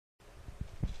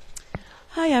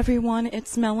Hi everyone,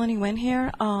 it's Melanie Wynn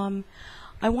here.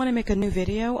 I want to make a new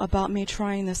video about me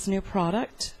trying this new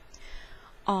product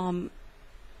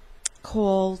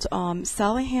called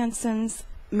Sally Hansen's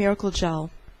Miracle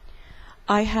Gel.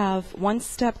 I have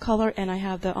one-step color and I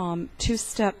have the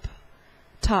two-step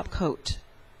top coat.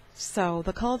 So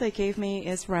the color they gave me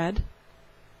is red,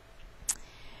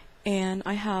 and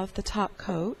I have the top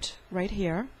coat right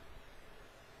here.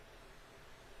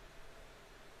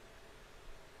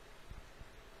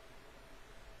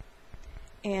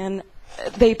 And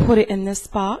they put it in this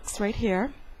box right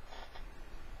here.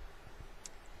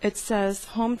 It says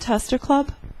Home Tester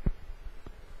Club.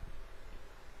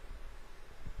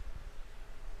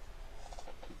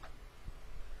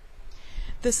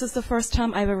 This is the first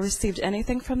time I've ever received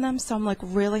anything from them, so I'm like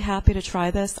really happy to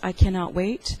try this. I cannot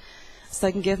wait so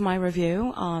I can give my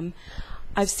review.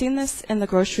 I've seen this in the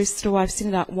grocery store. I've seen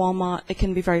it at Walmart. It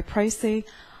can be very pricey,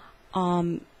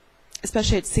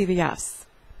 especially at CVS.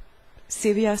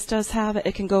 CVS does have it.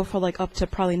 It can go for like up to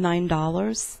probably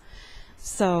 $9.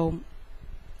 So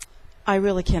I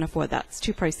really can't afford that. It's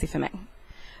too pricey for me.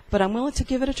 But I'm willing to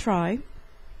give it a try.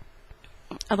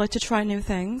 I'd like to try new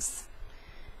things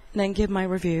and then give my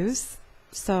reviews.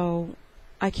 So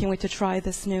I can't wait to try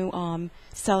this new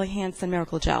Sally Hansen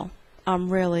Miracle Gel. I'm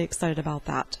really excited about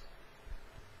that.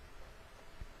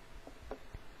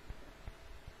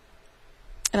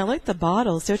 And I like the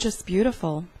bottles. They're just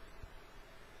beautiful.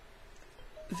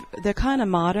 They're kind of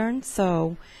modern,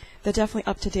 so they're definitely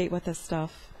up to date with this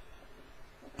stuff.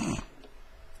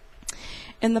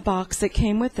 In the box, it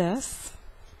came with this.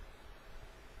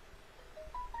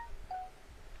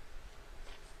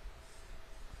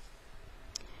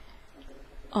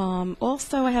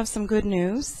 Also, I have some good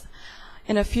news.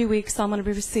 In a few weeks, I'm going to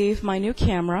receive my new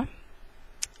camera.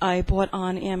 I bought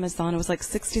on Amazon. It was like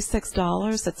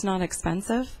 $66. It's not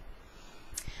expensive.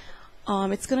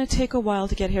 It's going to take a while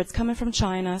to get here. It's coming from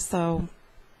China, so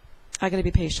I got to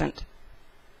be patient.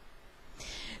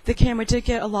 The camera did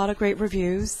get a lot of great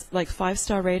reviews, like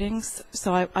 5-star ratings.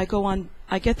 So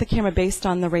I get the camera based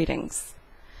on the ratings.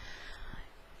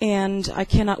 And I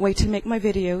cannot wait to make my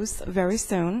videos very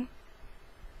soon.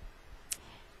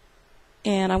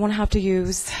 And I won't have to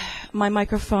use my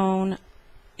microphone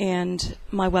and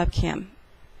my webcam.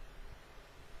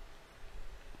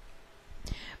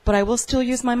 But I will still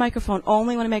use my microphone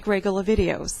only when I make regular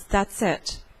videos. That's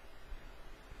it.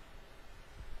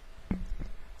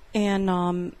 And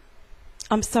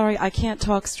I'm sorry, I can't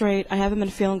talk straight. I haven't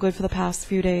been feeling good for the past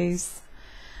few days.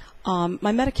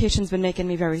 My medication's been making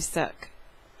me very sick.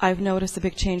 I've noticed a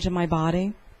big change in my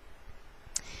body.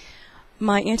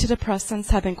 My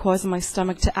antidepressants have been causing my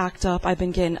stomach to act up. I've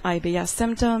been getting IBS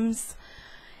symptoms,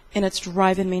 and it's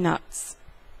driving me nuts.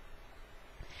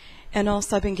 And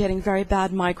also I've been getting very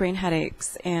bad migraine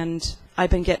headaches, and I've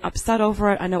been getting upset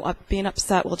over it. I know being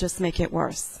upset will just make it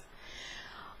worse.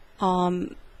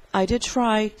 I did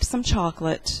try some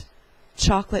chocolate.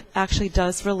 Chocolate actually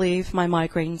does relieve my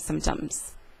migraine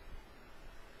symptoms.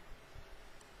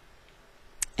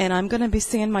 And I'm going to be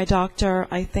seeing my doctor,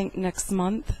 I think, next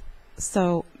month.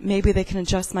 So maybe they can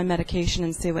adjust my medication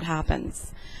and see what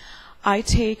happens. I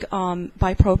take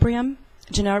bupropion,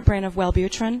 generic brand of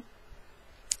Wellbutrin.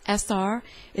 SR,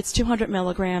 it's 200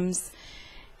 milligrams,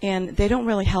 and they don't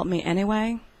really help me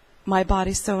anyway. My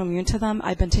body's so immune to them.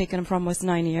 I've been taking them for almost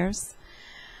 9 years.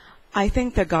 I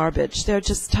think they're garbage. They're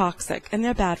just toxic, and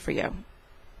they're bad for you.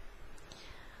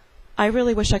 I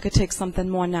really wish I could take something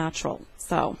more natural.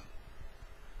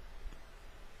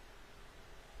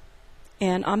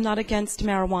 And I'm not against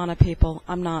marijuana, people.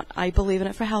 I'm not. I believe in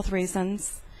it for health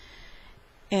reasons.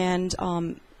 And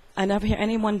I never hear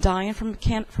anyone dying from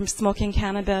smoking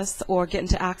cannabis or get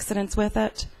into accidents with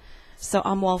it, so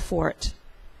I'm all for it.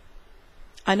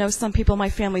 I know some people in my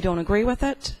family don't agree with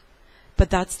it, but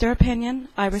that's their opinion.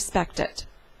 I respect it.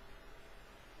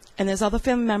 And there's other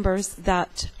family members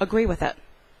that agree with it.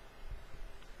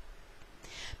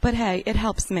 But hey, it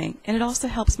helps me, and it also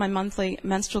helps my monthly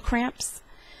menstrual cramps.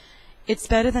 It's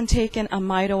better than taking a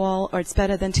Midol, or it's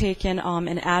better than taking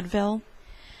an Advil.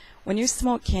 When you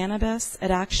smoke cannabis,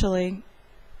 it actually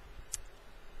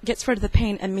gets rid of the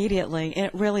pain immediately, and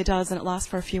it really does, and it lasts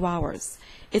for a few hours.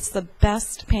 It's the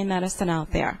best pain medicine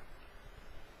out there.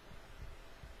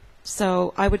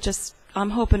 So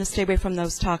I'm hoping to stay away from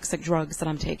those toxic drugs that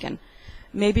I'm taking.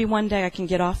 Maybe one day I can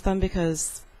get off them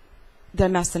because they're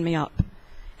messing me up,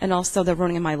 and also they're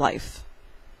ruining my life.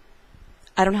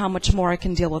 I don't know how much more I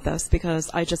can deal with this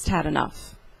because I just had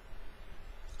enough.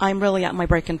 I'm really at my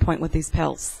breaking point with these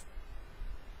pills.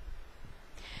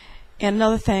 And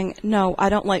another thing, no, I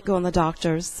don't like going to the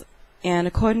doctors. And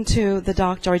according to the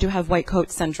doctor, I do have white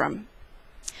coat syndrome.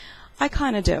 I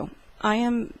kind of do. I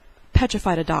am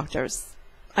petrified of doctors.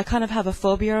 I kind of have a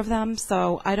phobia of them,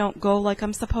 so I don't go like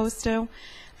I'm supposed to,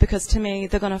 because to me,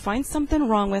 they're going to find something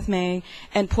wrong with me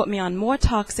and put me on more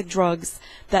toxic drugs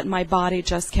that my body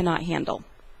just cannot handle.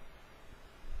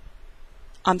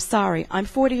 I'm sorry. I'm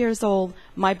 40 years old.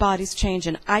 My body's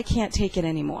changing. I can't take it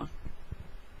anymore.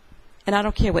 And I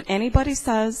don't care what anybody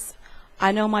says.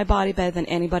 I know my body better than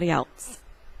anybody else.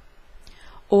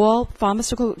 All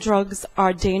pharmaceutical drugs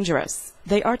are dangerous.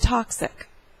 They are toxic.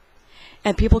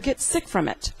 And people get sick from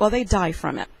it, or they die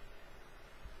from it.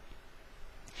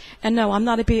 And no, I'm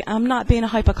not being a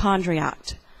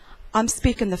hypochondriac. I'm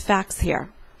speaking the facts here,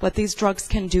 what these drugs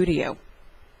can do to you.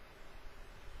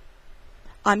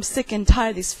 I'm sick and tired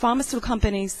of these pharmaceutical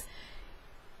companies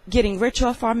getting rich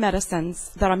off our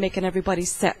medicines that are making everybody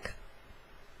sick.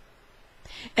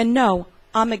 And no,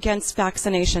 I'm against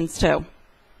vaccinations too.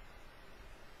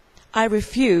 I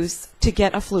refuse to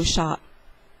get a flu shot.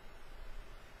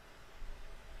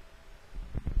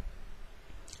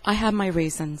 I have my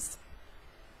reasons.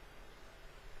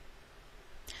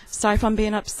 Sorry if I'm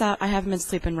being upset. I haven't been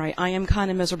sleeping right. I am kind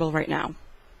of miserable right now.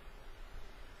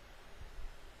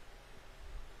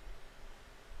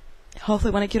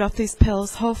 Hopefully when I get off these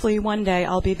pills, hopefully one day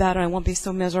I'll be better. I won't be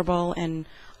so miserable and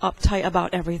uptight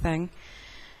about everything.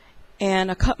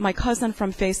 And my cousin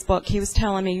from Facebook, he was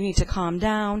telling me, you need to calm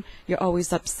down. You're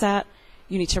always upset.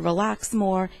 You need to relax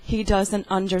more. He doesn't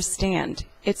understand.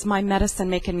 It's my medicine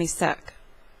making me sick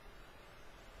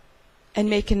and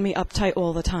making me uptight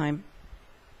all the time.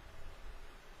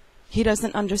 He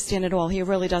doesn't understand at all. He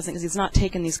really doesn't, because he's not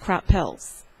taking these crap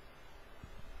pills.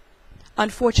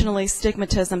 Unfortunately,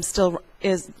 stigmatism still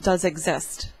does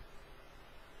exist,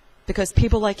 because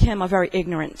people like him are very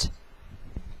ignorant,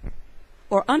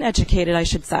 or uneducated, I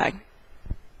should say.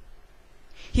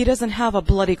 He doesn't have a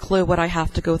bloody clue what I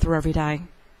have to go through every day.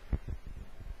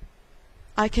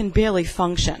 I can barely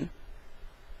function.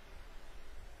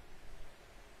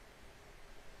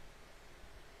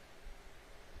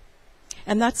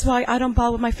 And that's why I don't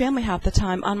bother with my family half the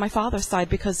time on my father's side,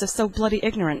 because they're so bloody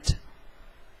ignorant.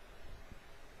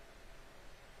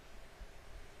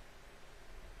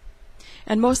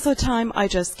 And most of the time, I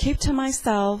just keep to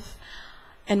myself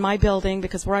in my building,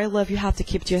 because where I live, you have to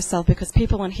keep to yourself, because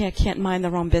people in here can't mind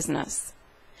their own business.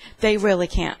 They really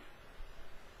can't.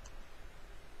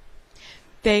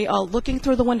 They are looking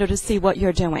through the window to see what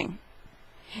you're doing.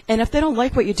 And if they don't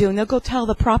like what you're doing, they'll go tell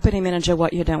the property manager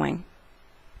what you're doing.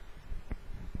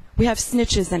 We have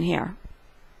snitches in here.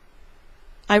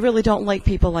 I really don't like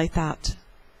people like that.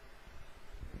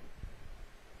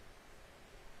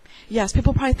 Yes,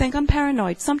 people probably think I'm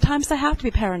paranoid. Sometimes I have to be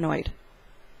paranoid.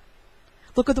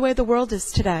 Look at the way the world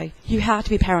is today. You have to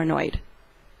be paranoid.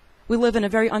 We live in a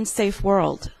very unsafe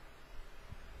world.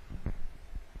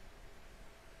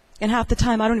 And half the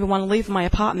time I don't even want to leave my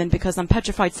apartment, because I'm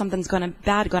petrified something's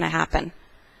bad going to happen.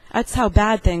 That's how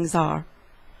bad things are.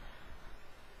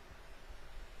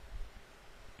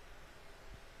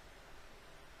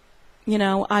 You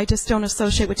know, I just don't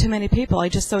associate with too many people. I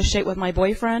just associate with my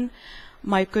boyfriend,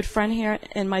 my good friend here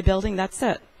in my building, that's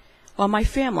it. Or my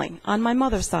family, on my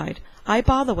mother's side. I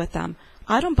bother with them.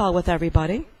 I don't bother with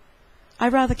everybody.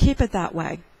 I'd rather keep it that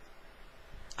way.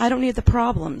 I don't need the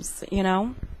problems, you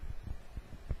know.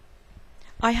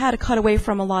 I had to cut away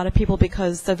from a lot of people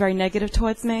because they're very negative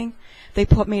towards me. They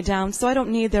put me down, so I don't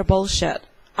need their bullshit.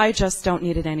 I just don't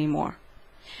need it anymore.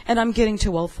 And I'm getting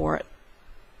too old for it.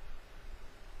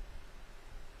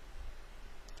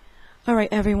 All right,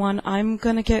 everyone, I'm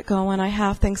going to get going. I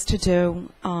have things to do.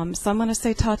 So I'm going to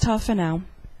say ta-ta for now.